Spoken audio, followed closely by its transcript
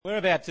We're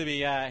about to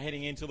be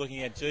heading into looking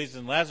at Jesus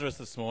and Lazarus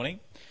this morning.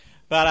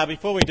 But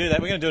before we do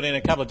that, we're going to do it in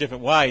a couple of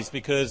different ways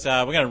because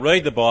we're going to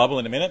read the Bible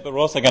in a minute, but we're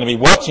also going to be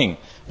watching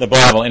the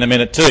Bible in a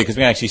minute too because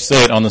we can actually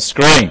see it on the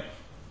screen.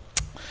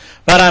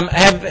 But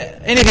have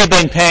any of you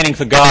been panning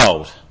for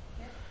gold?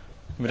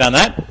 Have you done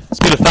that? It's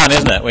a bit of fun,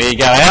 isn't it? Where you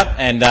go out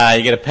and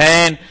you get a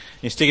pan,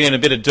 you stick it in a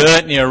bit of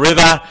dirt near a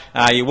river,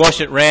 you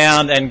wash it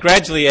round, and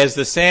gradually as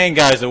the sand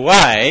goes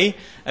away,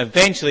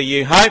 eventually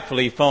you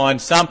hopefully find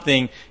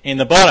something in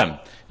the bottom.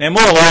 Now,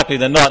 more likely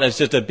than not, it's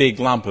just a big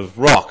lump of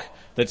rock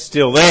that's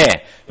still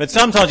there. But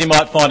sometimes you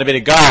might find a bit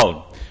of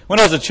gold. When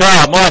I was a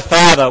child, my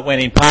father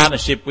went in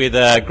partnership with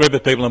a group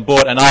of people and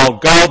bought an old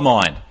gold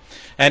mine.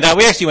 And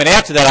we actually went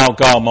out to that old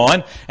gold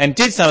mine and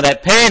did some of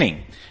that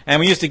panning. And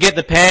we used to get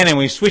the pan and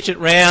we switch it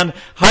round,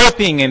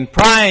 hoping and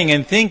praying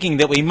and thinking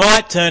that we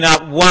might turn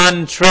up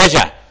one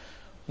treasure,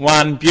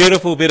 one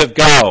beautiful bit of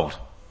gold.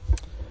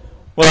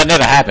 Well, it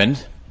never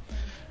happened.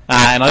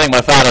 And I think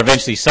my father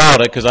eventually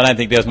sold it because I don't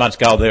think there was much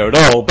gold there at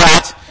all.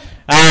 But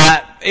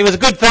it was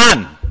good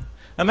fun.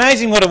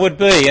 Amazing what it would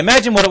be.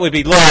 Imagine what it would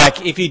be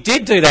like if you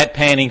did do that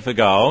panning for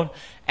gold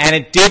and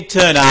it did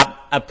turn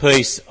up a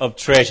piece of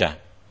treasure,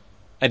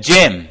 a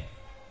gem.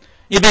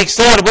 You'd be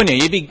excited, wouldn't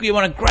you? You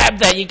want to grab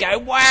that. You go,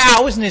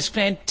 wow, isn't this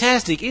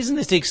fantastic? Isn't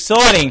this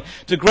exciting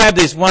to grab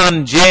this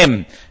one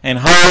gem and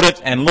hold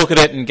it and look at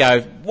it and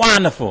go,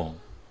 wonderful.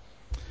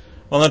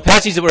 Well, the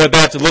passage that we're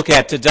about to look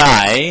at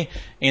today,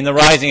 in the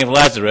raising of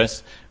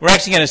Lazarus, we're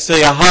actually going to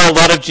see a whole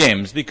lot of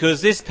gems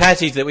because this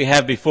passage that we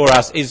have before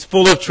us is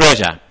full of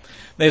treasure.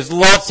 There's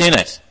lots in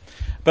it.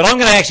 But I'm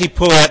going to actually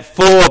pull out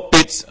 4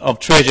 bits of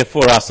treasure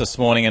for us this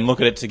morning and look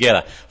at it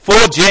together.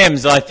 4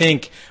 gems, I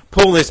think,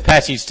 pull this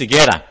passage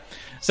together.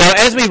 So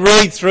as we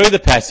read through the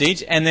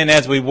passage and then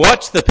as we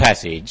watch the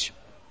passage,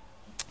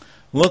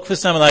 look for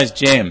some of those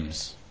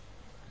gems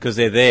because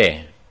they're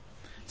there.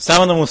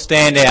 Some of them will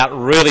stand out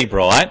really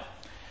bright.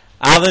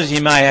 Others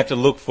you may have to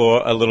look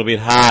for a little bit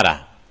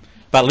harder.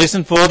 But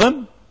listen for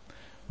them,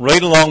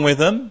 read along with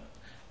them,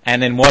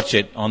 and then watch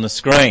it on the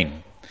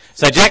screen.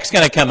 So Jack's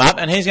going to come up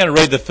and he's going to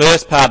read the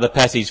first part of the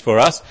passage for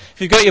us.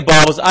 If you've got your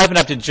Bibles, open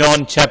up to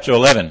John chapter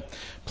 11.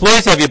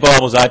 Please have your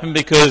Bibles open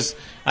because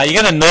you're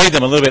going to need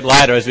them a little bit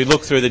later as we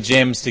look through the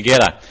gems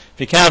together. If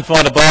you can't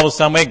find a Bible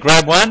somewhere,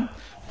 grab one,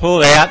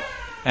 pull it out,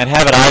 and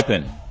have it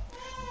open.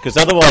 Because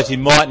otherwise you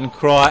mightn't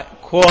quite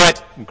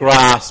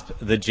grasp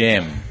the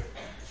gem.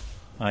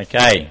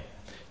 Okay,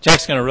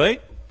 Jack's going to read,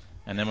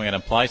 and then we're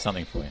going to play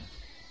something for you.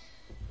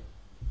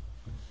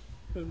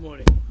 Good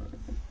morning.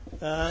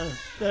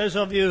 Those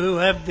of you who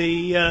have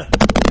the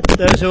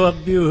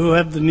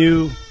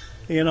new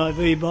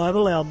NIV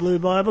Bible, our blue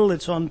Bible,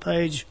 it's on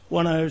page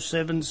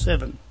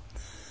 1077,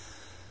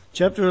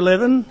 chapter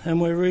 11,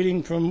 and we're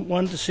reading from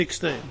 1 to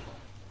 16.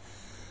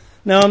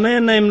 Now a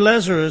man named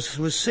Lazarus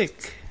was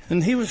sick,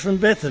 and he was from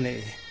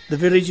Bethany, the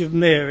village of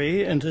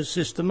Mary and her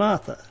sister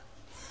Martha.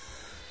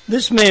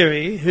 This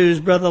Mary,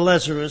 whose brother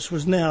Lazarus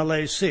was now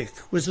lay sick,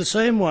 was the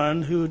same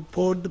one who had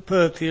poured the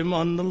perfume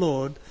on the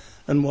Lord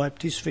and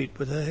wiped his feet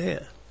with her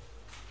hair.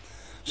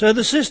 So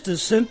the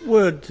sisters sent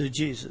word to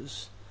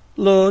Jesus,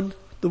 Lord,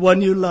 the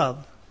one you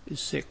love is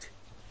sick.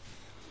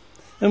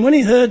 And when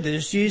he heard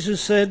this,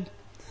 Jesus said,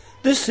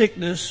 this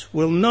sickness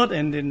will not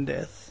end in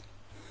death.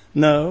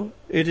 No,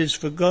 it is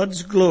for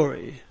God's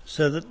glory,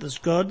 so that this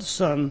God's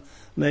Son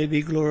may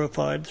be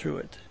glorified through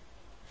it.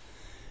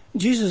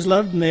 Jesus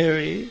loved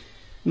Mary,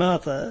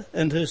 Martha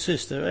and her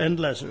sister and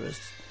Lazarus.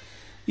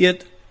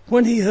 Yet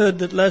when he heard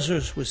that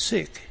Lazarus was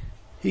sick,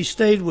 he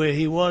stayed where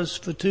he was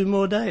for 2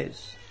 more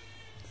days.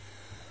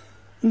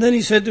 And then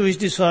he said to his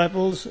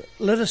disciples,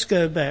 let us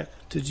go back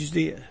to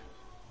Judea.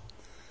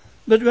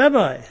 But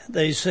Rabbi,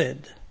 they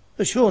said,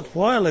 a short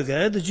while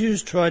ago the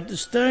Jews tried to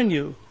stone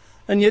you,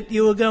 and yet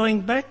you are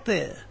going back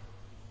there.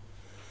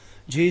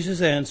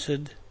 Jesus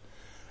answered,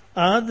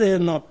 are there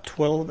not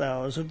 12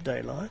 hours of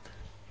daylight?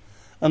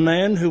 A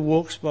man who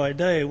walks by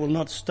day will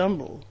not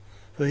stumble,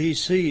 for he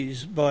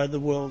sees by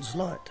the world's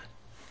light.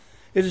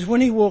 It is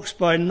when he walks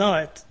by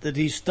night that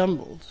he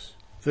stumbles,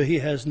 for he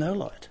has no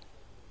light.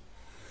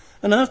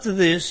 And after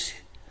this,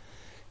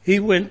 he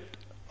went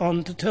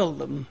on to tell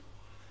them,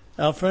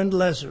 our friend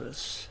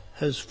Lazarus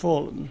has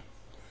fallen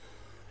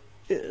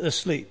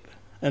asleep,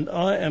 and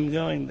I am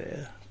going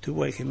there to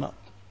wake him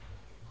up.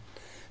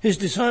 His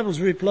disciples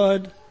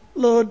replied,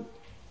 Lord,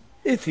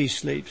 if he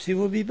sleeps, he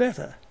will be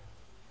better.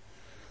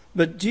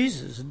 But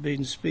Jesus had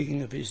been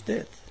speaking of his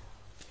death.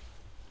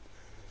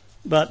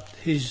 But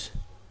his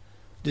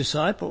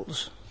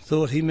disciples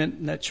thought he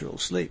meant natural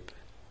sleep.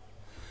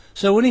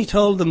 So when he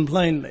told them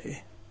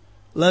plainly,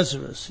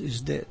 Lazarus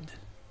is dead,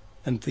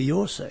 and for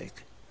your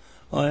sake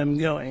I am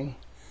going,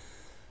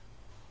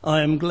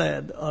 I am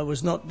glad I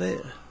was not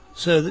there,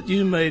 so that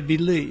you may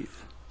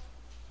believe,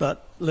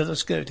 but let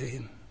us go to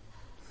him.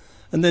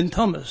 And then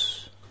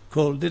Thomas,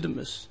 called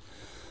Didymus,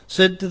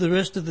 said to the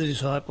rest of the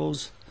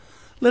disciples,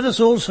 let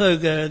us also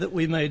go that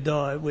we may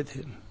die with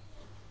him.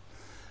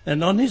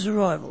 And on his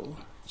arrival,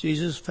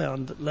 Jesus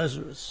found that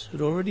Lazarus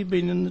had already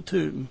been in the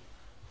tomb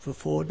for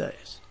 4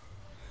 days.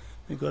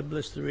 May God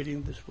bless the reading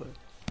of this word.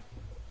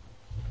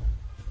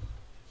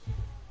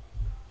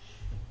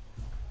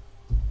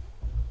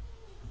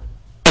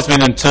 It's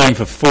been entombed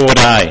for 4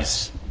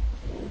 days.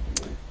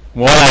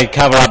 Why they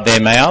cover up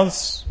their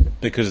mouths?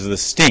 Because of the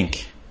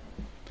stink,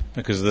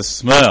 because of the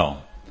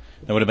smell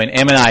that would have been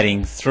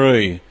emanating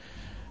through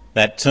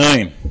that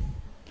tomb.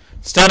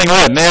 Stunning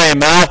word, Mary and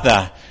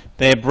Martha,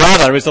 their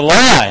brother is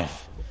alive.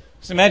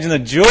 Just imagine the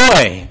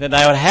joy that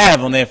they would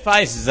have on their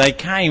faces as they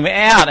came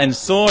out and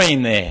saw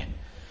him there.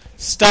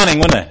 Stunning,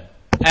 wouldn't it?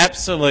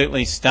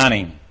 Absolutely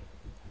stunning.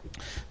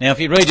 Now, if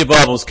you read your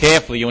Bibles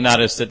carefully, you'll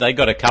notice that they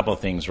got a couple of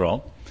things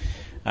wrong,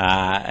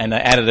 and they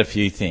added a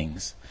few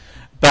things.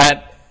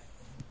 But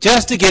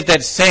just to get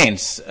that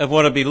sense of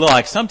what it'd be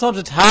like, sometimes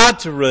it's hard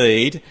to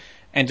read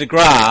and to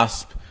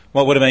grasp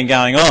what would have been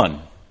going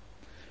on.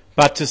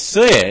 But to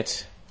see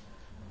it,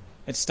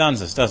 it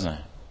stuns us, doesn't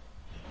it?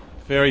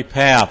 Very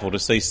powerful to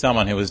see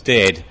someone who was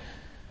dead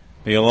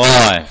be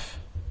alive.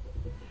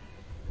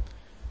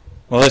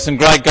 Well, there's some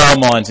great gold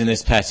mines in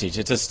this passage.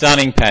 It's a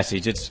stunning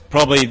passage. It's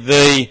probably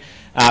the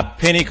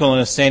pinnacle, in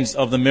a sense,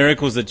 of the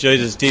miracles that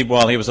Jesus did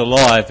while he was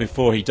alive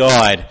before he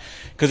died.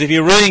 Because if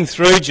you're reading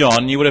through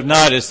John, you would have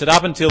noticed that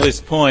up until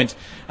this point,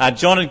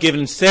 John had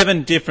given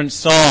 7 different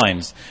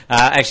signs,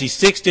 actually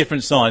 6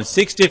 different signs,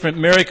 6 different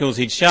miracles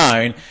he'd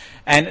shown,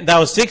 and there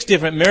were 6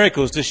 different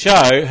miracles to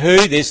show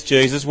who this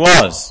Jesus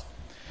was.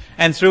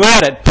 And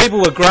throughout it, people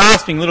were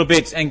grasping little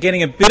bits and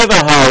getting a bit of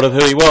a hold of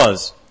who he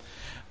was.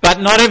 But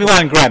not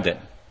everyone grabbed it.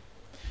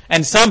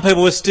 And some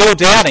people were still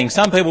doubting.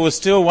 Some people were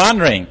still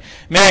wondering.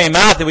 Mary and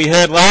Martha, we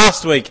heard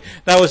last week,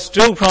 they were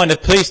still trying to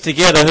piece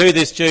together who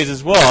this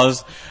Jesus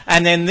was.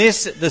 And then the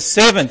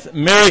 7th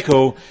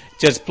miracle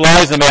just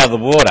blows them out of the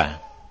water.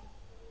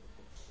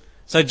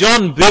 So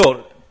John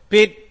built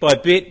bit by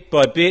bit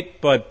by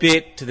bit by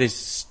bit to this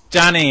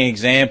stunning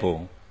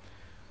example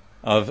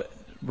of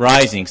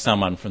raising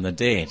someone from the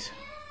dead.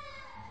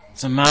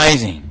 It's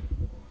amazing.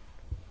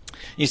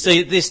 You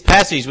see, this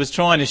passage was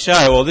trying to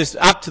show, or this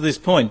up to this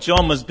point,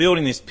 John was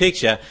building this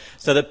picture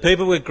so that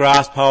people would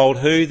grasp hold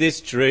who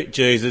this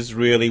Jesus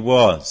really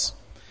was.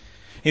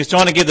 He was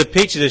trying to give the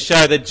picture to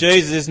show that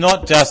Jesus is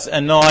not just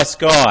a nice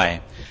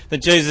guy,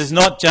 that Jesus is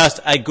not just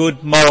a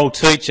good moral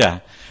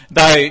teacher,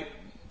 though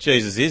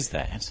Jesus is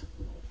that.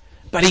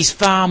 But he's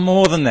far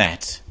more than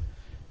that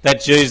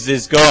Jesus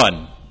is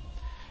God.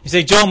 You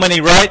see, John, when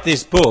he wrote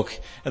this book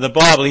of the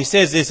Bible, he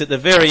says this at the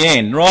very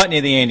end, right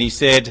near the end, he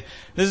said,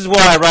 "This is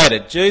why I wrote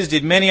it. Jesus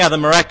did many other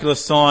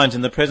miraculous signs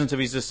in the presence of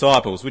his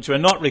disciples, which were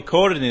not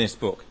recorded in this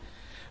book.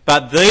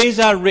 But these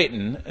are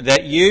written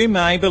that you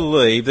may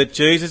believe that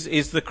Jesus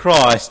is the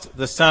Christ,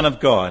 the Son of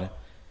God,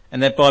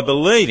 and that by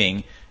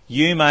believing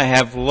you may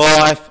have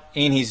life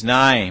in his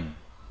name."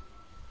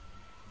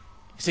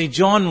 You see,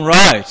 John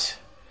wrote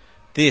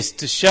this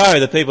to show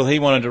the people he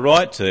wanted to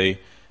write to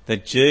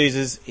that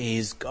Jesus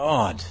is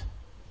God.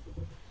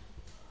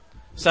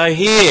 So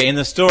here in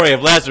the story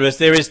of Lazarus,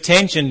 there is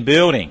tension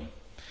building.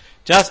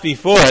 Just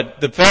before it,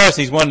 the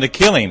Pharisees wanted to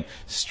kill him.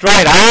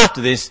 Straight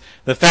after this,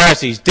 the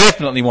Pharisees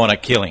definitely want to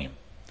kill him.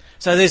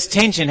 So there's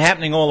tension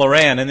happening all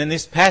around, and then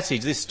this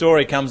passage, this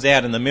story comes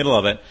out in the middle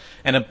of it,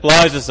 and it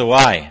blows us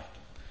away.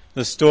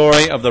 The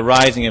story of the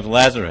raising of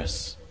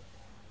Lazarus.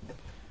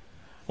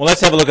 Well,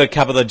 let's have a look at a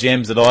couple of the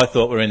gems that I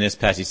thought were in this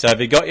passage. So if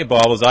you've got your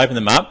Bibles, open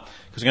them up,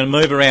 because we're going to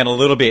move around a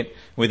little bit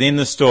within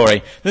the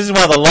story. This is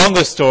one of the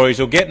longest stories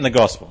you'll get in the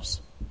Gospels.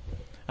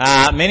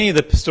 Many of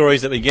the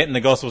stories that we get in the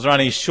Gospels are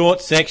only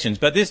short sections,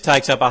 but this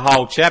takes up a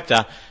whole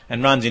chapter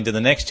and runs into the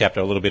next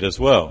chapter a little bit as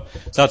well.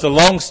 So it's a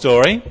long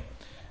story,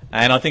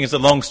 and I think it's a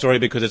long story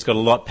because it's got a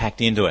lot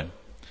packed into it.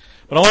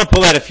 But I want to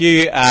pull out a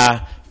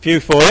few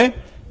for you,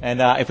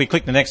 and if we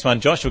click the next one,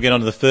 Josh, we'll get on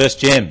to the first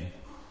gem.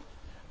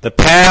 The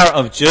power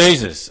of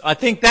Jesus. I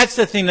think that's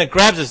the thing that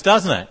grabs us,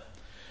 doesn't it?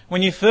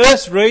 When you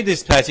first read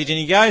this passage and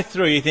you go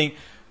through, you think,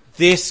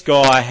 this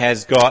guy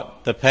has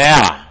got the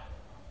power.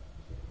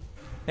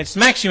 It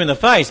smacks you in the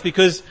face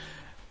because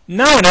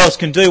no one else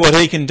can do what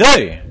he can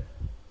do.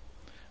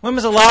 When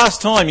was the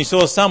last time you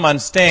saw someone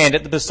stand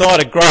at the beside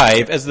a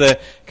grave as the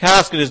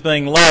casket is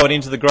being lowered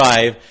into the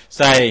grave,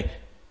 say,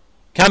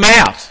 "Come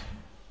out"?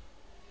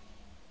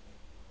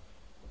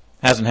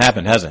 Hasn't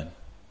happened, has it?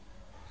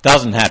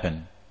 Doesn't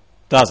happen,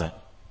 does it?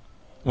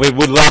 We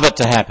would love it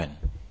to happen.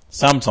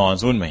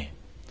 Sometimes, wouldn't we?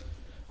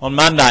 On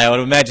Monday, I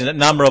would imagine that a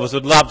number of us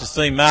would love to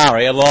see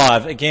Mari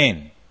alive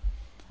again.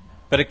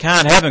 But it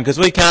can't happen because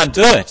we can't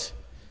do it.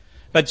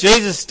 But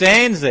Jesus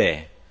stands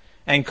there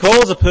and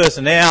calls a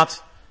person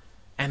out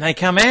and they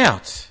come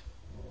out.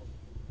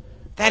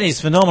 That is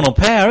phenomenal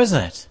power,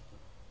 isn't it?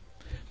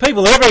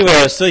 People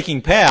everywhere are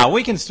seeking power.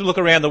 We can still look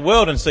around the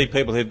world and see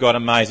people who've got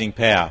amazing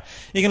power.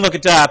 You can look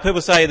at,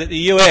 people say that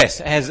the US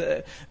has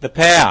the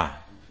power,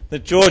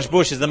 that George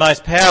Bush is the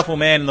most powerful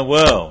man in the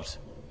world.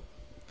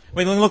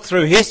 We can look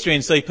through history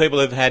and see people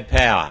who've had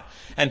power,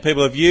 and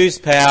people have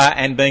used power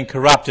and been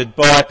corrupted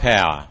by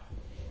power.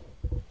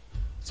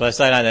 So I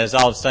say, no, there's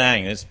an old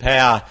saying, there's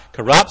power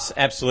corrupts,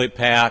 absolute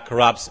power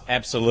corrupts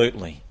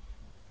absolutely.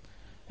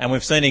 And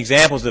we've seen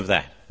examples of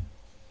that.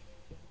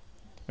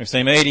 We've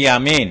seen Idi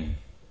Amin.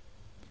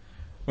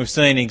 We've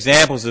seen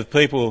examples of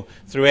people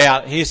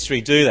throughout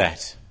history do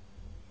that.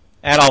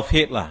 Adolf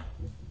Hitler.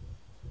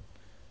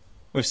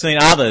 We've seen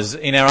others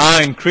in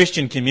our own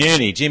Christian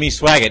community, Jimmy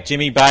Swaggart,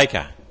 Jimmy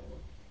Baker,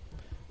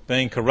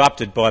 being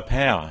corrupted by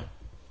power.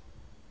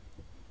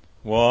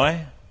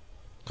 Why?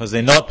 Because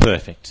they're not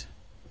perfect.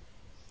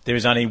 There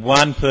is only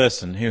one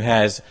person who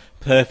has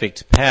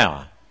perfect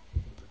power,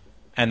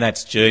 and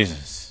that's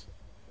Jesus.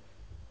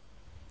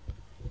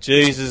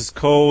 Jesus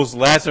calls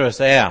Lazarus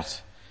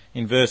out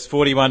in verse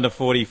 41 to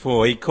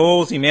 44. He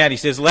calls him out. He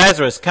says,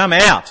 "Lazarus, come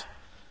out."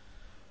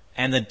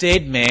 And the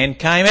dead man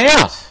came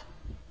out.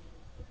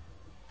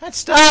 That's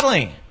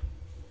startling.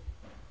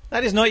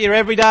 That is not your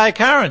everyday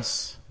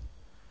occurrence.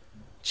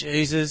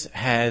 Jesus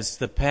has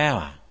the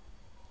power.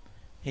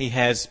 He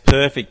has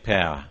perfect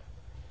power,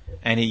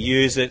 and he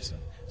uses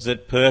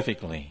it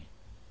perfectly.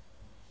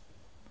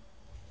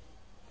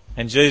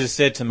 And Jesus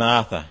said to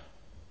Martha,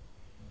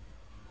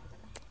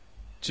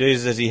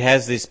 Jesus, as he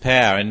has this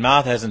power, and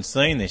Martha hasn't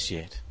seen this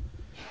yet,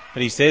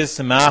 but he says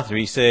to Martha,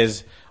 he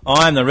says,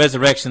 "I am the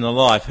resurrection and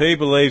the life. Who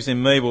believes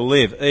in me will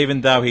live,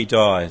 even though he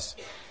dies.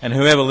 And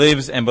whoever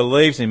lives and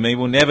believes in me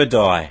will never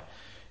die."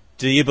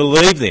 Do you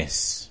believe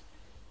this?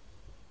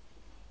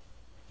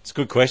 It's a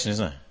good question,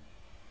 isn't it?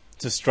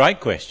 It's a straight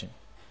question.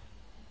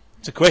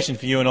 It's a question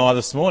for you and I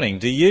this morning.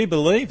 Do you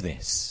believe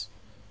this?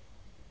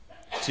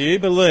 Do you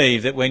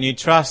believe that when you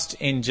trust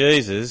in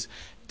Jesus,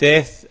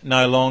 death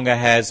no longer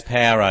has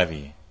power over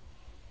you?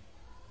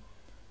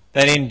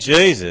 That in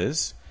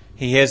Jesus,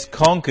 he has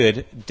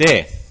conquered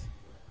death.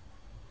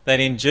 That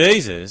in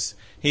Jesus,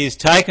 he has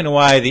taken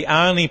away the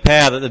only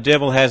power that the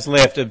devil has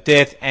left of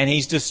death, and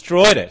he's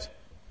destroyed it.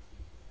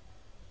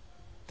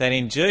 That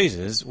in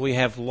Jesus, we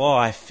have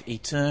life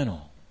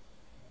eternal.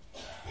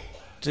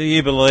 Do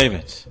you believe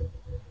it?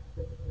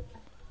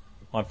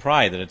 I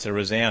pray that it's a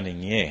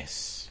resounding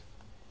yes.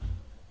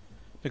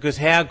 Because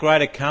how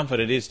great a comfort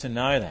it is to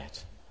know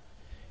that.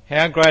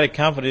 How great a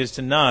comfort it is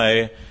to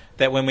know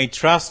that when we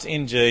trust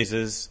in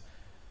Jesus,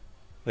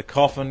 the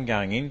coffin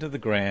going into the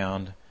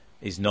ground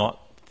is not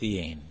the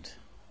end.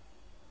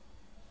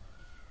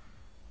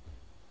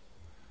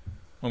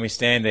 When we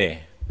stand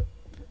there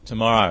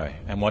tomorrow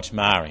and watch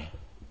Mari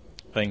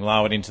being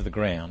lowered into the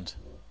ground,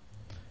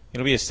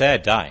 it'll be a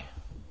sad day.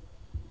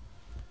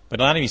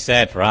 But it'll only be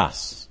sad for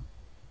us.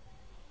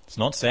 It's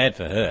not sad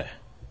for her.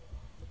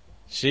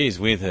 She is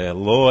with her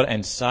Lord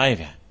and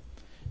Saviour.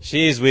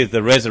 She is with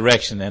the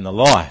resurrection and the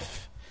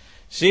life.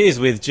 She is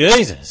with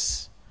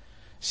Jesus.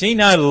 She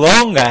no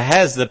longer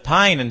has the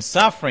pain and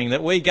suffering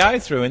that we go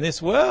through in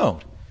this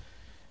world.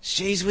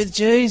 She's with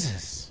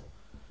Jesus.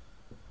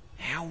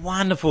 How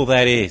wonderful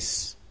that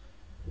is.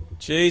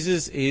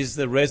 Jesus is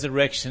the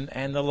resurrection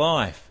and the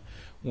life.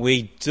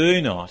 We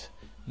do not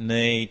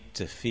need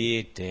to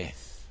fear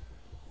death.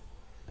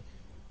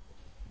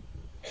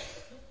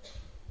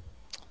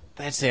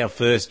 That's our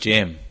first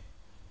gem.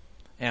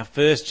 Our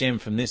first gem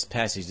from this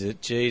passage is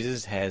that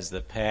Jesus has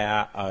the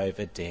power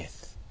over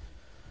death.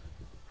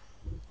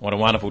 What a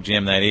wonderful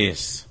gem that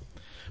is.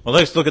 Well,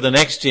 let's look at the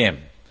next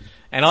gem.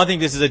 And I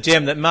think this is a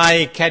gem that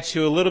may catch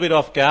you a little bit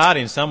off guard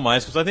in some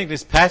ways, because I think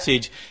this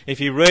passage, if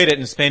you read it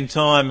and spend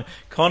time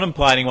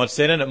contemplating what's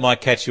said in it, might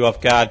catch you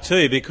off guard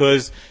too,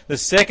 because the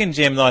second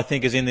gem that I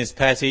think is in this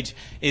passage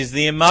is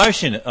the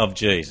emotion of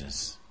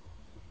Jesus.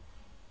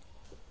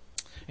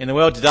 In the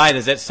world today,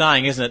 there's that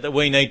saying, isn't it, that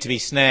we need to be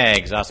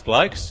snags, us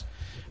blokes.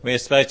 We're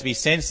supposed to be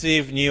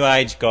sensitive, new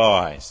age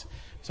guys.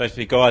 We're supposed to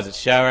be guys that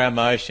show our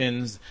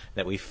emotions,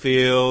 that we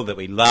feel, that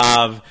we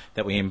love,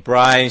 that we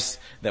embrace,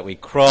 that we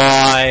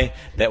cry,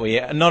 that we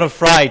are not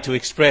afraid to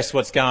express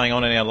what's going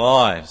on in our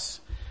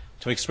lives,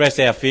 to express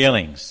our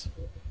feelings.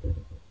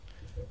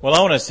 Well,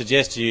 I want to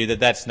suggest to you that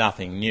that's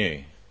nothing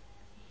new.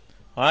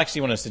 I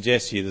actually want to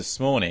suggest to you this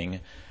morning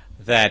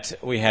that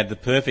we had the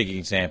perfect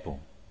example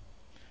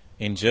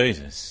in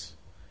Jesus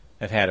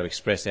of how to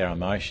express our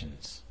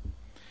emotions.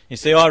 You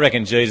see, I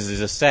reckon Jesus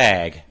is a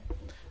SAG,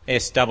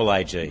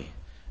 S-A-A-G,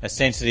 a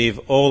sensitive,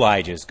 all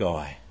ages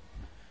guy.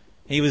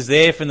 He was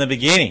there from the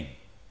beginning.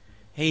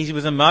 He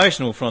was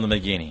emotional from the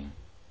beginning.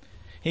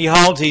 He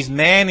holds his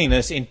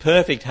manliness in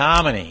perfect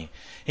harmony.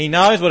 He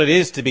knows what it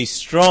is to be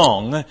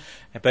strong,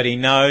 but he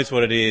knows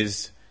what it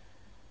is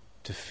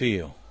to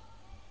feel.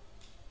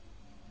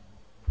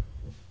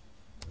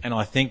 And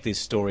I think this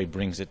story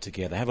brings it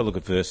together. Have a look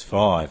at verse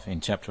 5 in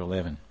chapter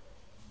 11.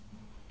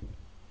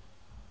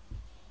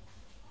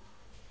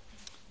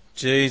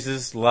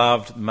 Jesus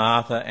loved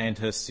Martha and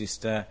her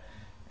sister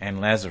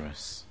and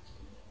Lazarus.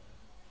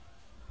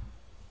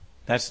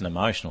 That's an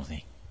emotional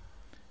thing.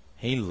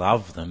 He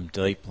loved them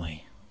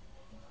deeply.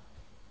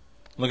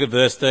 Look at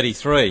verse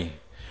 33.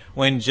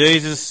 When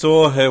Jesus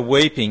saw her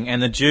weeping,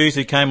 and the Jews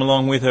who came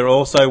along with her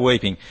also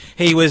weeping,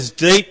 he was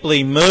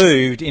deeply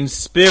moved in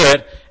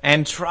spirit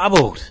and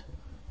troubled.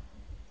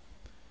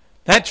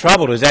 That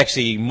troubled is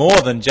actually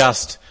more than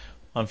just,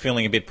 I'm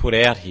feeling a bit put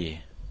out here.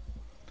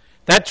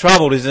 That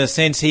troubled is in a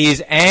sense he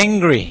is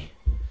angry.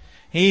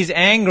 He's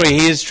angry,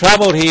 he is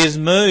troubled, he is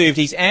moved.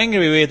 He's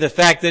angry with the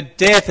fact that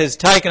death has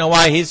taken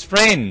away his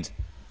friend.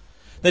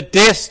 That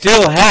death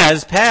still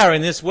has power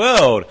in this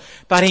world,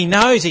 but he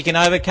knows he can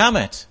overcome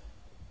it.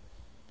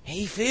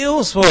 He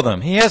feels for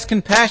them. He has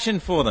compassion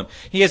for them.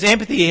 He has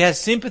empathy. He has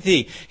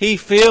sympathy. He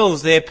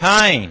feels their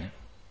pain.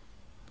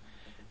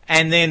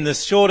 And then the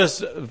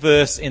shortest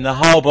verse in the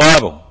whole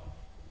Bible,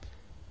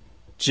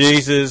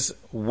 Jesus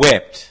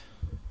wept.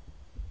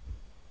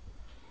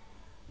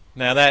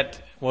 Now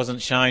that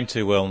wasn't shown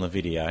too well in the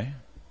video,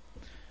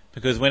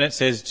 because when it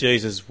says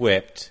Jesus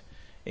wept,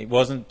 it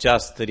wasn't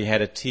just that he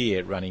had a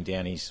tear running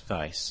down his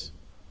face.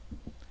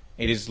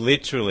 It is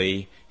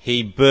literally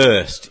he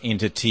burst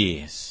into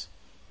tears.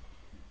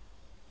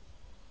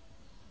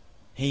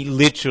 He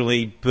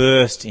literally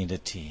burst into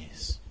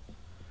tears.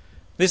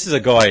 This is a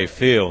guy who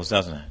feels,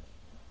 doesn't it?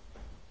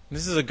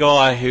 This is a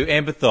guy who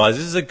empathises.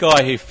 This is a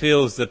guy who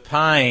feels the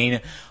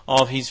pain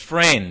of his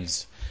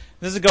friends.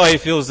 This is a guy who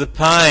feels the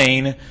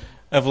pain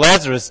of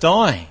Lazarus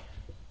dying.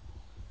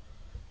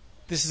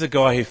 This is a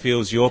guy who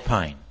feels your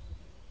pain.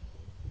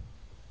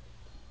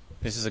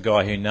 This is a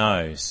guy who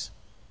knows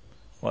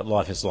what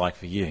life is like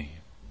for you.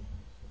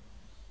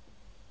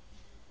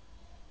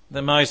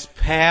 The most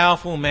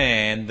powerful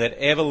man that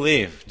ever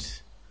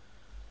lived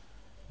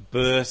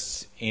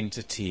bursts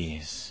into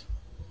tears.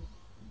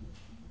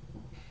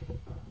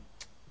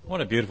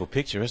 What a beautiful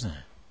picture, isn't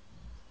it?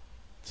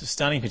 It's a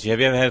stunning picture. Have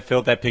you ever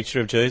felt that picture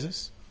of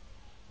Jesus?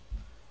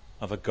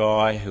 Of a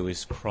guy who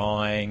is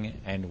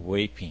crying and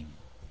weeping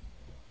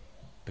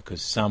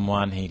because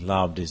someone he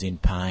loved is in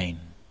pain.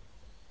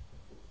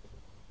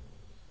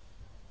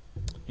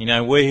 You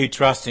know, we who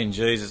trust in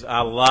Jesus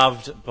are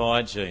loved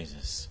by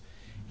Jesus.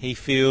 He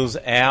feels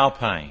our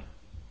pain.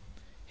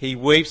 He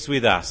weeps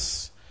with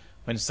us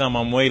when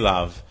someone we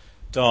love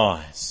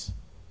dies.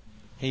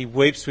 He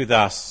weeps with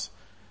us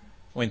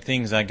when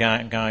things are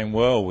going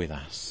well with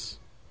us.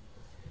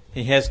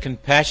 He has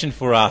compassion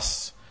for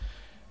us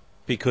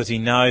because he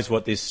knows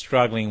what this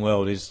struggling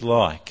world is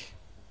like.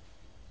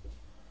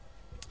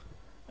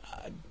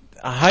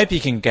 I hope you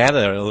can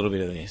gather a little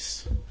bit of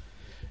this,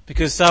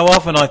 because so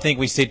often I think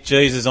we sit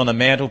Jesus on a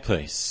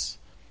mantelpiece,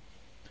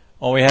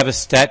 or we have a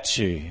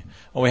statue,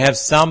 or we have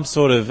some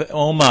sort of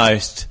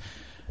almost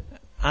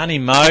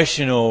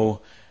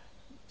unemotional,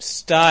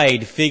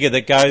 staid figure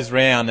that goes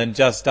round and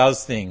just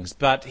does things.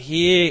 But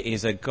here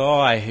is a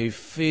guy who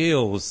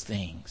feels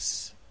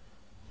things.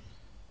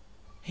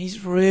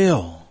 He's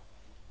real.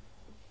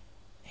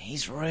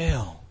 He's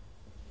real.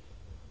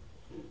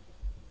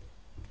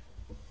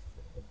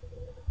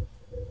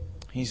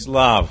 His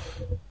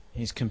love,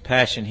 his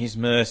compassion, his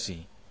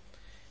mercy,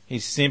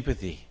 his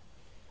sympathy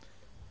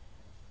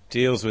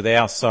deals with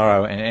our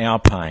sorrow and our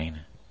pain,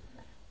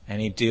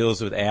 and he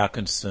deals with our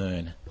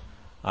concern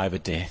over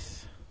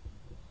death.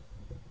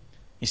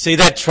 You see,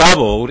 that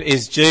troubled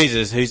is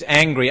Jesus, who's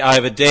angry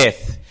over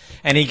death.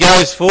 And he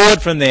goes forward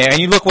from there,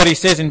 and you look what he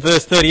says in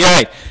verse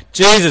 38.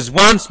 Jesus,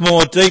 once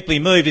more deeply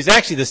moved, is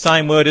actually the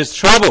same word as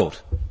troubled.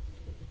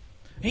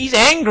 He's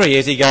angry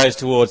as he goes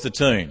towards the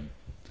tomb.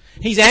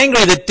 He's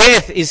angry that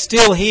death is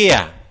still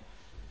here,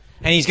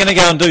 and he's going to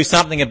go and do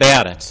something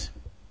about it.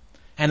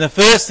 And the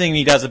first thing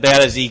he does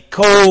about it is he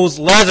calls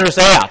Lazarus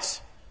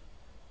out,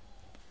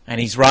 and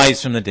he's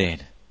raised from the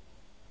dead.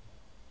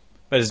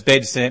 But as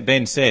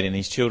Ben said in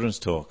his children's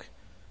talk,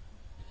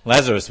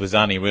 Lazarus was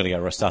only really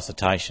a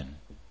resuscitation,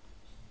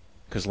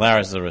 because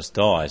Lazarus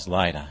dies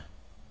later.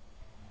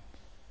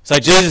 So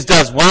Jesus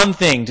does one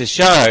thing to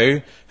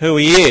show who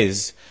he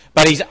is,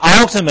 but his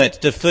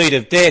ultimate defeat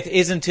of death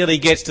isn't until he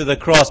gets to the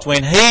cross,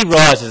 when he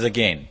rises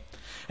again.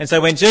 And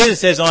so when Jesus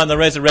says, I am the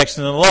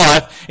resurrection and the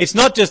life, it's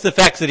not just the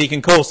fact that he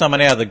can call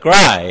someone out of the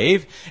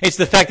grave, it's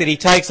the fact that he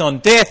takes on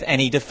death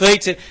and he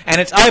defeats it, and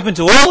it's open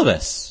to all of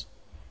us.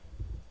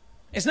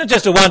 It's not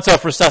just a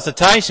once-off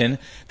resuscitation.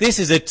 This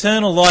is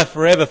eternal life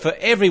forever for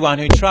everyone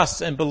who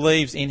trusts and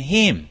believes in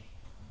him.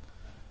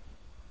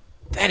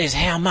 That is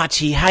how much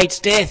he hates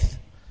death.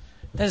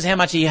 That is how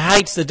much he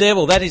hates the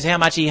devil. That is how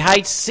much he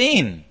hates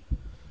sin.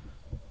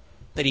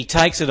 That he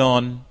takes it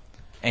on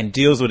and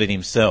deals with it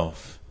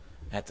himself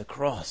at the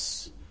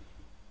cross.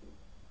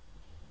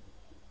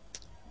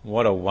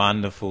 What a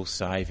wonderful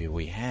Saviour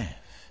we have.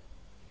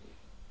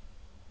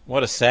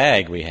 What a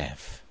SAG we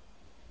have.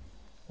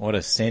 What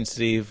a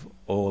sensitive,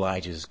 all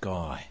ages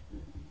guy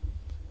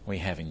we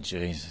have in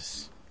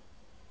Jesus.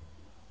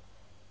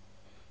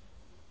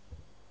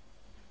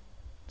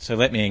 So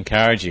let me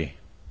encourage you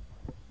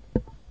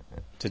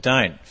to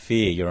don't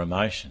fear your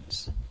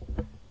emotions.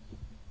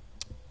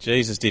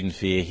 Jesus didn't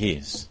fear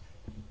his.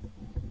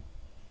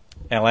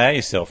 Allow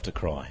yourself to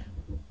cry.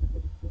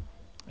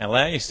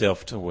 Allow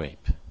yourself to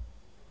weep.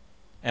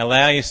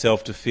 Allow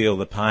yourself to feel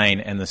the pain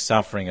and the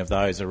suffering of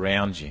those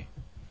around you.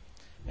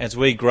 As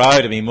we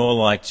grow to be more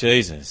like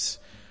Jesus,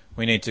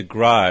 we need to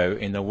grow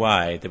in the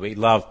way that we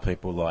love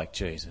people like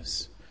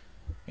Jesus,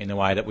 in the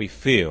way that we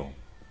feel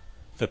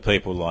for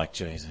people like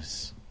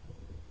Jesus.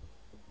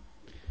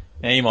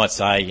 Now you might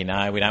say, we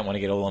don't want to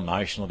get all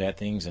emotional about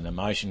things and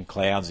emotion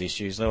clouds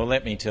issues. Well,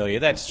 let me tell you,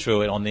 that's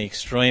true. On the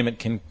extreme, it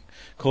can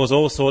cause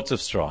all sorts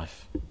of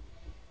strife.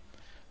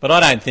 But I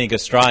don't think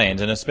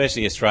Australians, and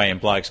especially Australian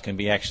blokes, can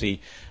be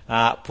actually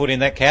put in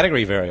that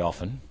category very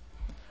often.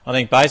 I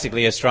think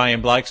basically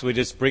Australian blokes, we're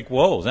just brick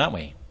walls, aren't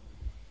we?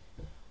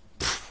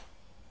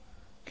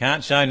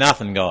 Can't show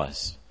nothing,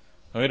 guys.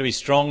 We've got to be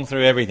strong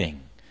through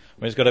everything.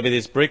 We've just got to be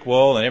this brick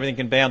wall and everything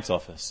can bounce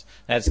off us.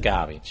 That's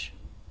garbage.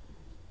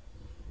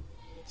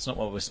 It's not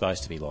what we're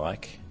supposed to be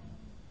like.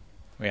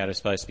 We are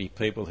supposed to be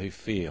people who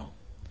feel,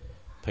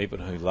 people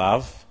who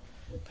love,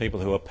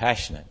 people who are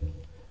passionate,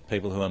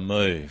 people who are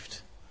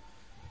moved,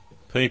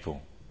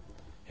 people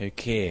who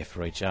care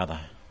for each other.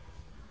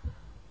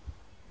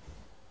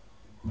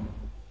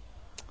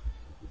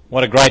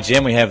 What a great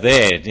gem we have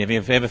there. Have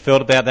you ever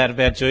felt about that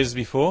about Jesus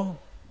before?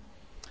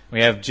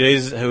 We have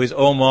Jesus who is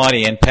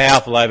almighty and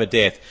powerful over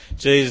death.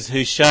 Jesus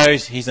who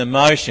shows his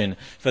emotion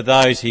for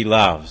those he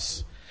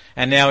loves.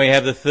 And now we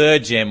have the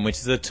third gem, which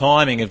is the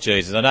timing of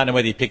Jesus. I don't know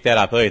whether you picked that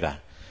up either.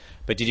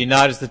 But did you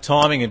notice the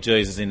timing of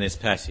Jesus in this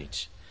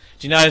passage?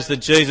 Did you notice that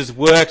Jesus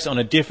works on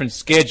a different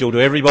schedule to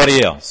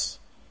everybody else?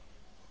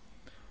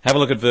 Have a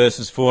look at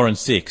verses 4 and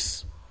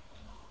 6.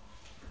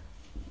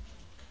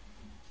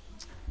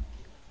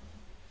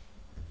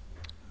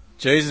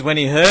 Jesus, when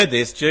he heard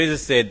this,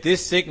 Jesus said,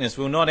 "This sickness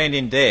will not end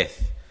in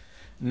death.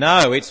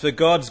 No, it's for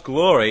God's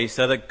glory,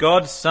 so that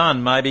God's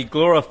Son may be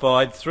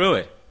glorified through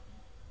it."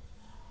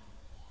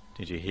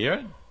 Did you hear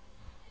it?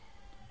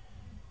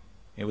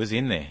 It was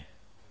in there.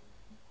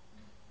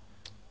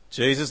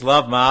 Jesus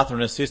loved Martha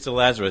and her sister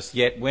Lazarus,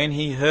 yet when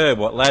he heard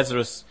that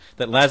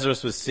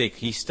Lazarus was sick,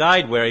 he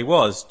stayed where he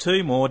was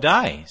 2 more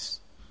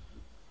days.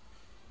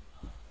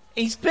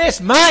 His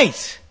best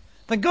mate,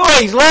 the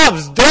guy he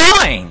loves,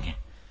 dying.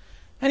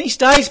 And he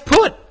stays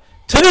put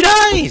 2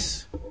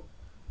 days.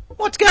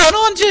 What's going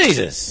on,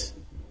 Jesus?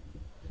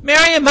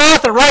 Mary and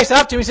Martha race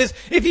up to him and says,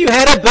 "If you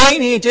had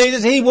been here,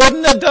 Jesus, he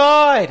wouldn't have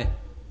died."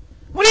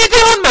 What are you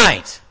doing,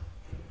 mate?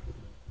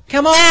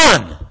 Come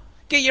on.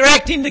 Get your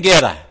acting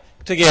together.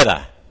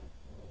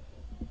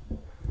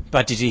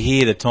 But did you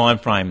hear the time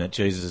frame that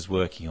Jesus is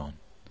working on?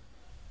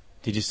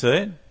 Did you see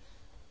it?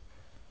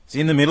 It's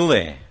in the middle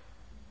there.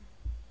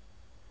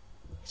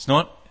 It's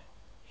not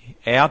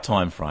our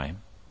time frame.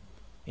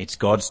 It's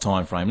God's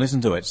time frame.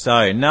 Listen to it.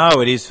 So,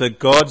 no, it is for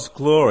God's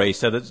glory,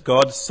 so that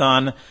God's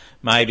Son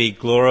may be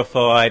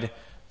glorified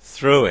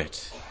through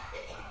it.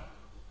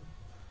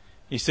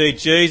 You see,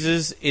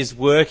 Jesus is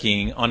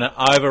working on an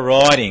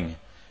overriding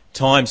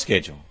time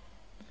schedule.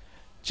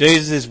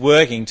 Jesus is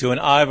working to an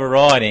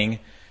overriding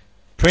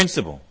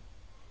principle.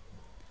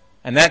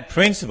 And that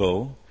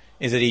principle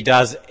is that he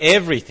does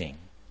everything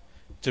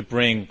to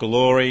bring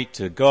glory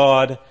to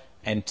God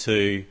and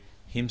to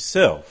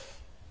himself.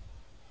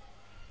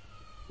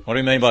 What do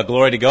we mean by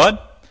glory to God?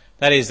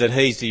 That is that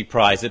he's to be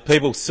praised, that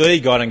people see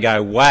God and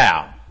go,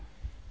 wow.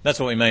 That's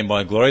what we mean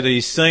by glory, that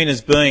he's seen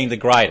as being the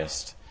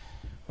greatest.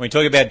 When we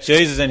talk about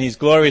Jesus and his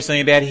glory, we're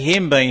talking about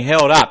him being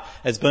held up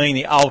as being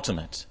the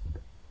ultimate.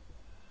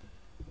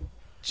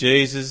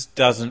 Jesus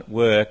doesn't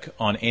work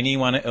on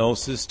anyone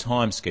else's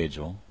time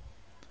schedule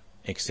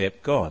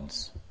except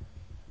God's.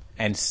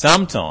 And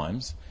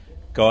sometimes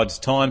God's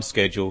time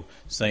schedule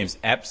seems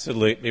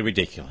absolutely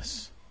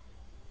ridiculous.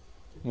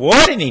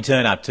 Why didn't he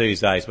turn up 2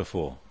 days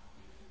before?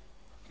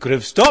 Could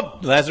have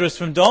stopped Lazarus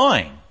from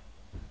dying.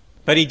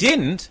 But he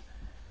didn't.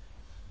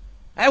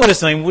 That would have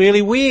seemed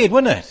really weird,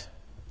 wouldn't it?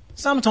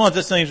 Sometimes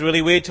it seems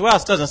really weird to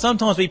us, doesn't it?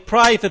 Sometimes we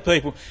pray for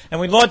people and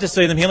we'd like to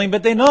see them healing,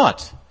 but they're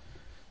not.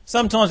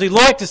 Sometimes we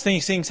like to see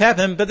things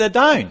happen, but they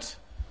don't.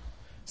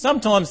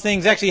 Sometimes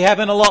things actually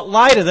happen a lot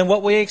later than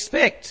what we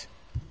expect.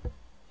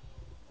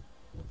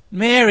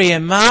 Mary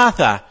and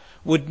Martha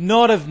would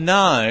not have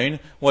known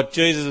what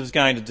Jesus was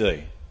going to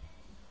do.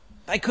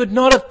 They could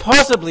not have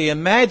possibly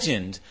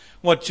imagined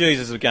what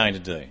Jesus was going to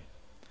do.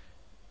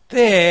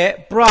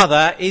 Their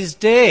brother is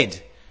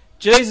dead.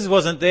 Jesus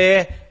wasn't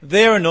there.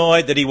 They're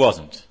annoyed that he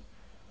wasn't.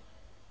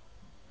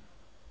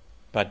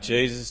 But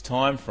Jesus'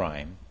 time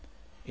frame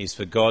is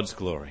for God's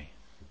glory.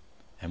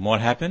 And what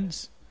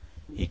happens?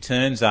 He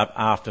turns up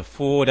after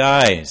 4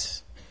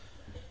 days.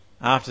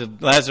 After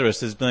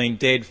Lazarus has been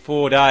dead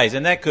 4 days.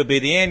 And that could be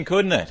the end,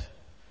 couldn't it?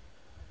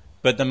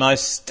 But the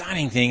most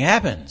stunning thing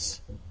happens.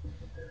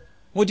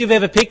 Would you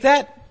have ever picked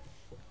that?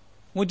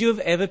 Would you have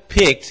ever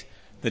picked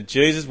that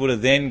Jesus would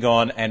have then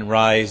gone and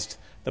raised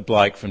the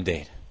bloke from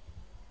dead?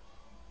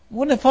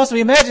 Wouldn't have possibly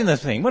imagined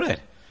this thing, would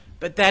it?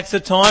 But that's the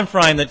time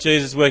frame that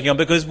Jesus is working on,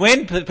 because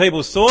when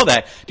people saw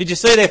that, did you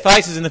see their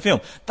faces in the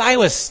film? They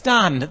were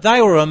stunned,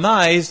 they were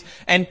amazed,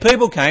 and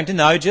people came to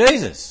know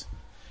Jesus.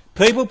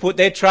 People put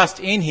their trust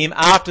in him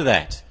after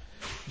that.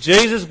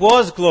 Jesus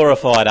was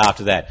glorified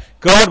after that.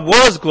 God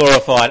was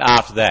glorified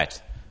after that.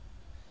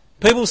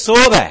 People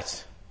saw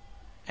that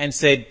and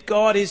said,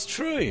 God is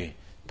true.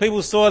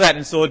 People saw that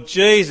and saw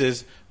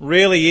Jesus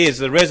really is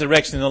the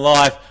resurrection and the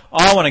life.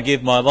 I want to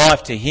give my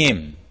life to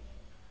him.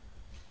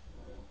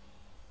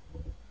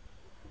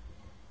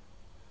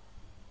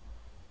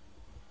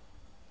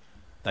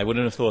 They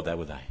wouldn't have thought that,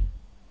 would they?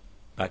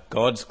 But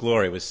God's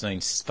glory was seen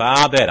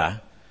far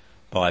better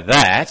by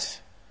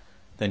that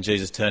than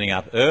Jesus turning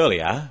up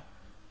earlier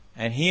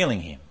and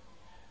healing him.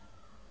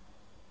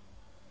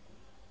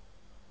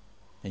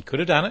 He could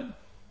have done it,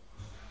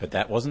 but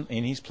that wasn't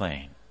in his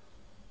plan.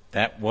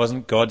 That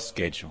wasn't God's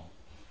schedule.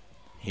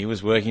 He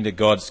was working to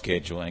God's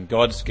schedule, and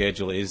God's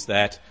schedule is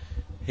that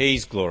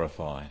he's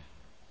glorified.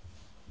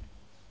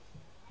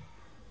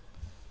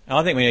 And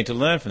I think we need to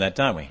learn from that,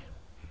 don't we?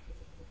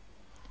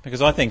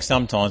 Because I think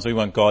sometimes we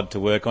want God to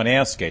work on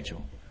our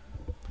schedule.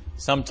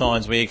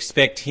 Sometimes we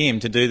expect him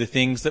to do the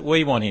things that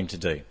we want him to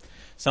do.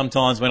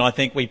 Sometimes when I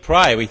think we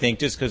pray, we think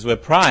just because we're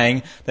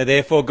praying that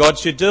therefore God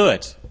should do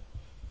it.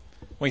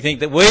 We think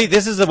that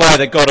this is the way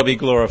that God will be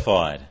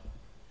glorified.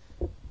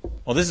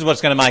 Or this is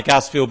what's going to make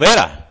us feel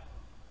better.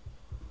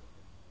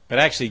 But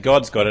actually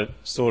God's got it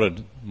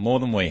sorted more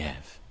than we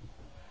have.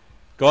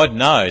 God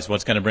knows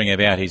what's going to bring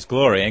about his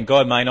glory, and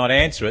God may not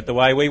answer it the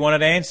way we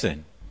want it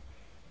answered.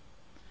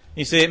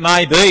 You see, it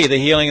may be the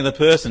healing of the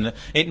person.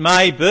 It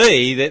may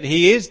be that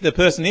the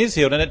person is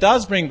healed and it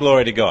does bring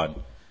glory to God.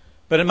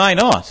 But it may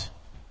not.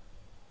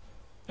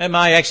 It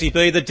may actually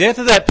be the death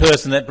of that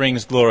person that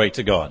brings glory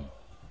to God.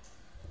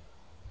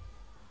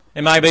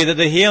 It may be that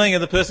the healing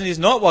of the person is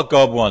not what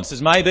God wants.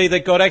 It may be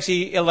that God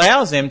actually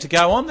allows them to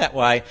go on that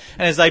way.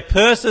 And as they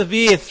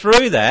persevere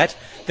through that,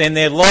 then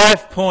their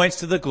life points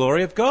to the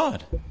glory of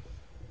God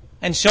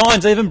and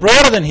shines even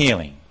brighter than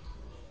healing.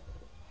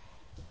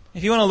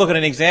 If you want to look at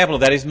an example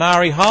of that is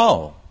Mari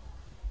Hole.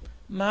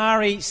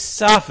 Mari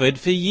suffered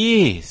for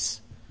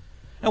years.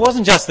 It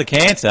wasn't just the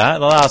cancer the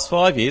last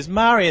 5 years.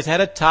 Mari has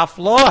had a tough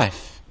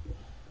life.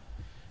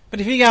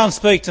 But if you go and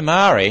speak to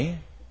Mari,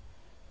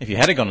 if you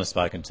had gone and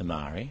spoken to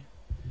Mari,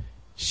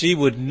 she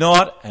would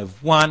not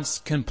have once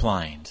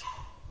complained.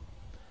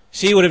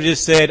 She would have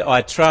just said,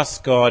 I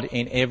trust God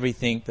in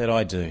everything that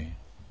I do.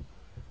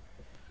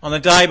 On the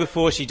day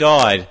before she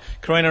died,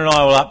 Karina and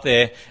I were up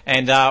there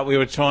and we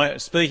were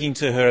speaking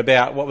to her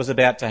about what was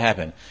about to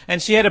happen.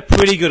 And she had a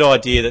pretty good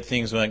idea that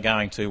things weren't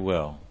going too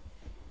well.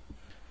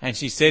 And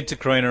she said to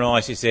Karina and I,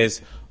 she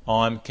says,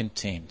 I'm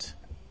content.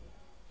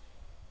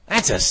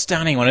 That's a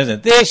stunning one, isn't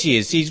it? There she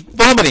is. She's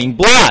vomiting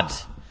blood.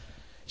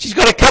 She's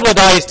got a couple of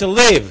days to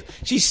live.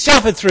 She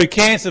suffered through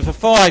cancer for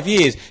 5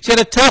 years. She had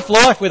a tough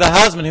life with her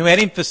husband who had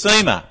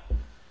emphysema.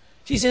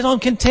 She said, I'm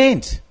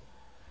content.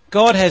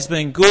 God has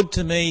been good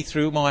to me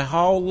through my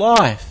whole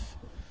life.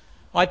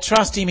 I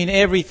trust him in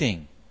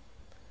everything.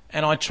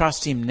 And I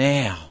trust him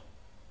now.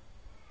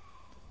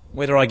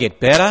 Whether I get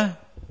better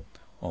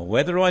or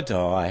whether I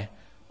die,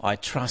 I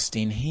trust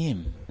in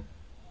him.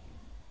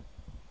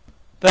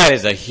 That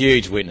is a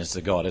huge witness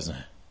to God, isn't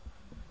it?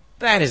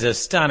 That is a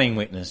stunning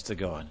witness to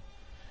God.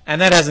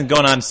 And that hasn't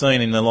gone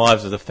unseen in the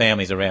lives of the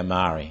families around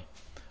Mari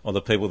or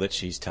the people that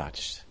she's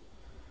touched.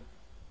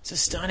 It's a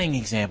stunning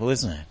example,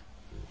 isn't it?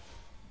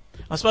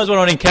 I suppose what I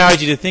want to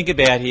encourage you to think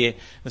about here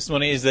this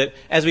morning is that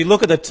as we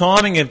look at the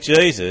timing of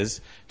Jesus,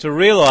 to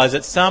realise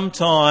that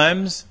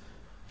sometimes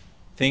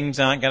things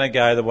aren't going to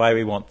go the way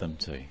we want them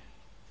to.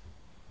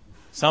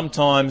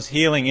 Sometimes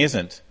healing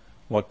isn't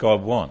what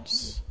God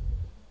wants.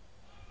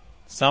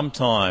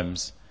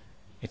 Sometimes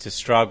it's a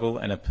struggle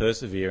and a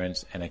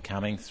perseverance and a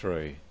coming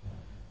through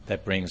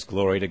that brings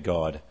glory to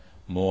God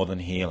more than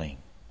healing.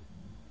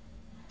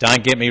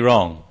 Don't get me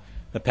wrong.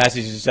 The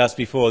passage is just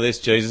before this,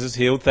 Jesus has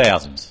healed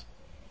thousands.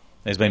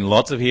 There's been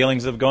lots of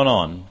healings that have gone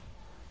on.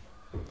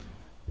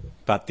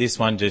 But this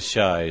one just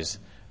shows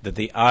that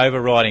the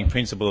overriding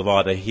principle of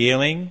either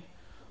healing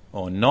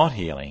or not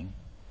healing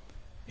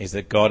is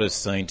that God is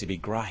seen to be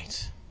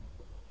great.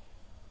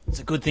 It's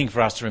a good thing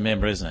for us to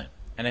remember, isn't it?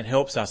 And it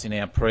helps us in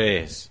our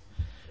prayers.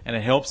 And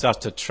it helps us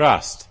to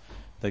trust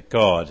that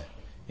God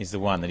is the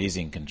one that is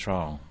in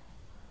control.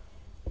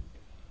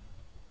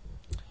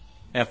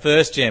 Our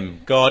first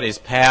gem, God is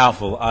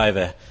powerful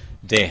over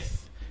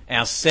death.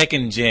 Our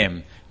second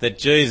gem, that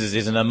Jesus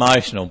is an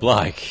emotional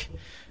bloke.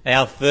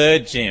 Our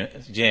third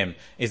gem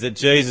is that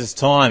Jesus'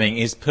 timing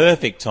is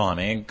perfect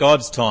timing and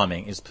God's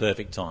timing is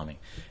perfect timing.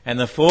 And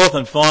the fourth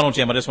and final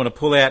gem I just want to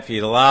pull out for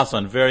you, the last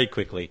one very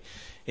quickly,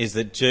 is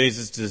that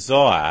Jesus'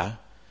 desire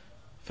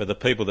for the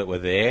people that were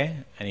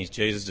there and is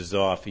Jesus'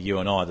 desire for you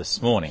and I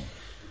this morning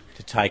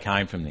to take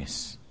home from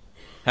this.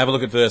 Have a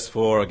look at verse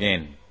 4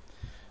 again.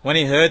 When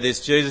he heard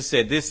this, Jesus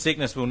said, this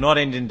sickness will not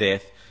end in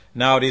death.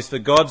 No, it is for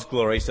God's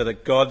glory, so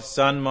that God's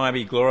Son may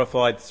be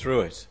glorified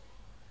through it.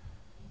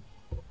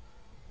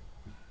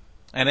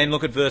 And then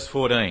look at verse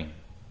 14.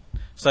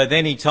 So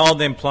then he told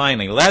them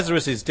plainly,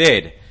 Lazarus is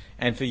dead,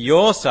 and for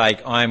your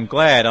sake I am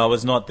glad I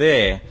was not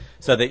there,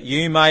 so that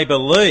you may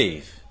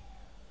believe.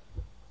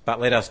 But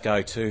let us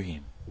go to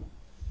him.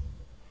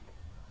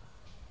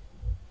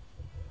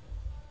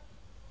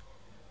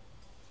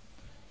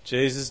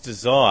 Jesus'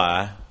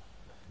 desire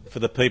for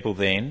the people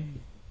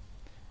then,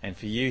 and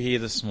for you here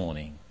this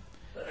morning,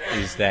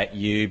 is that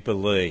you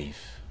believe.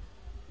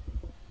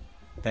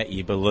 That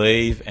you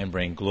believe and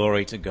bring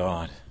glory to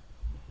God.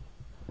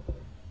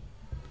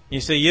 You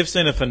see, you've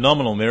seen a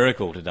phenomenal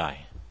miracle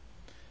today.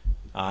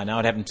 I know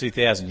it happened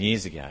 2,000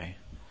 years ago,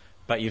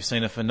 but you've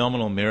seen a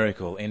phenomenal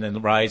miracle in the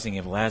raising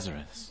of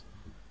Lazarus.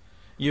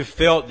 You've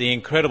felt the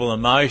incredible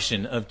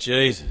emotion of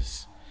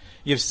Jesus.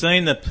 You've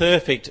seen the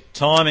perfect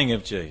timing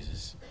of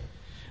Jesus.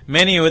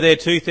 Many who were there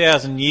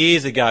 2,000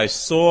 years ago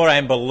saw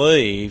and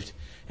believed,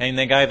 and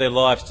they gave their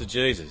lives to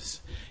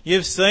Jesus.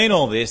 You've seen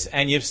all this,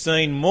 and you've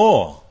seen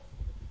more,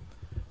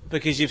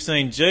 because you've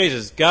seen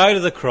Jesus go to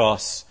the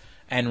cross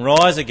and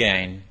rise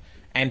again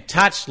and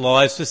touch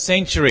lives for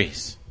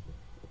centuries.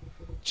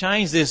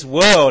 Change this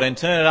world and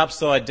turn it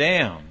upside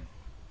down.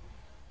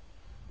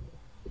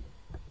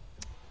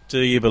 Do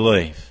you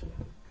believe?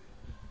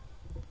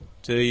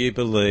 Do you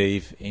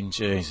believe in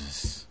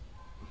Jesus?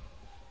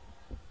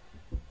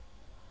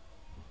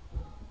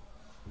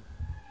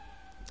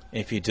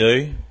 If you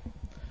do,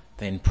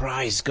 then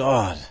praise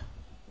God.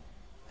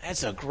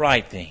 That's a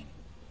great thing.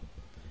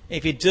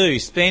 If you do,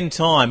 spend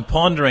time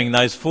pondering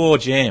those 4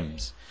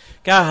 gems.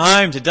 Go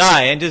home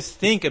today and just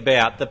think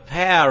about the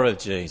power of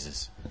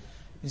Jesus,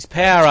 his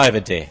power over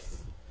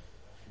death.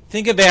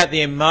 Think about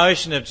the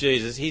emotion of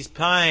Jesus, his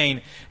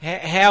pain,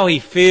 how he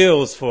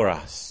feels for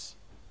us.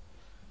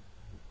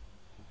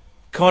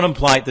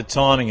 Contemplate the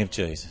timing of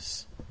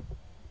Jesus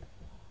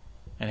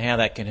and how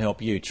that can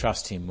help you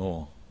trust him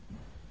more.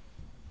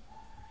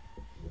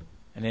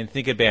 And then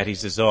think about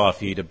his desire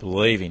for you to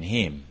believe in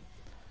him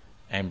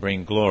and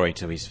bring glory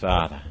to his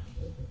Father.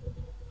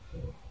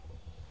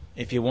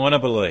 If you want to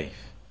believe,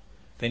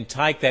 then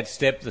take that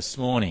step this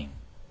morning.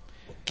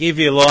 Give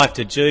your life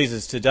to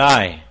Jesus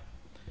today.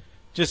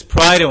 Just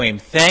pray to him.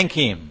 Thank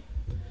him.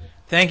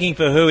 Thank him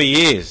for who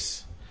he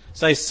is.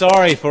 Say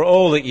sorry for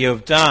all that you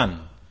have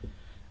done.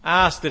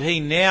 Ask that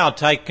he now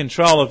take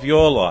control of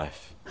your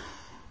life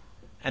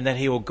and that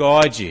he will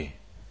guide you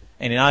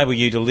and enable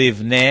you to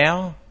live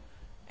now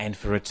and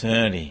for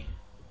eternity,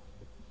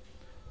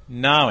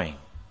 knowing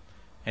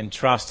and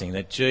trusting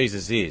that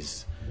Jesus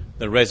is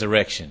the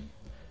resurrection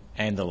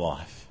and the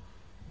life.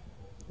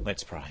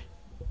 Let's pray.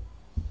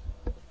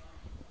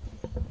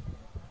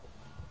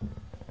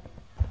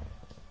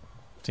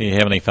 Dear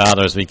Heavenly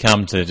Father, as we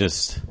come to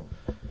just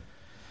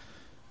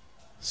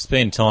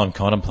spend time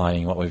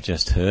contemplating what we've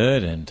just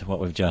heard and what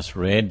we've just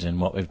read and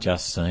what we've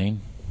just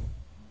seen,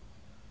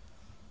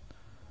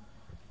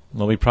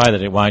 Lord, we pray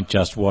that it won't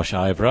just wash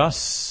over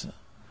us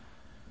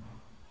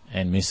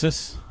and miss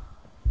us,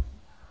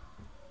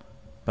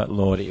 but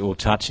Lord, it will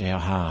touch our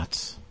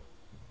hearts,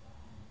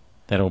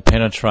 that it will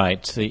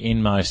penetrate to the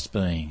inmost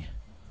being,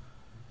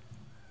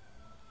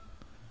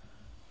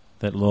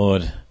 that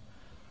Lord,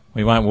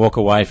 we won't walk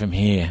away from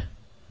here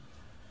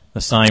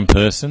the same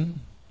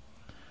person,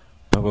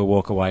 but we'll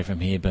walk away from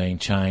here being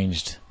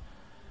changed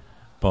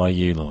by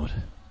you, Lord.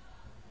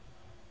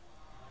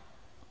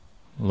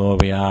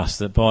 Lord, we ask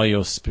that by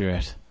your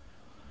Spirit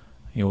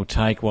you'll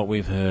take what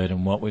we've heard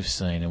and what we've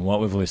seen and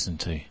what we've listened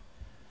to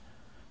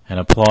and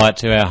apply it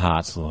to our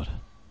hearts, Lord,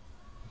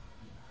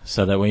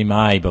 so that we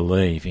may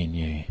believe in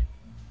you,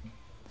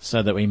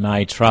 so that we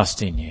may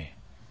trust in you,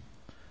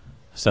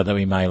 so that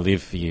we may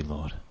live for you,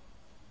 Lord.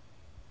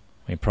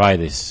 We pray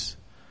this,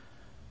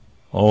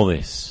 all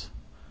this,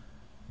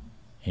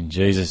 in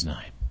Jesus'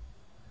 name.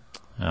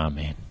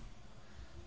 Amen.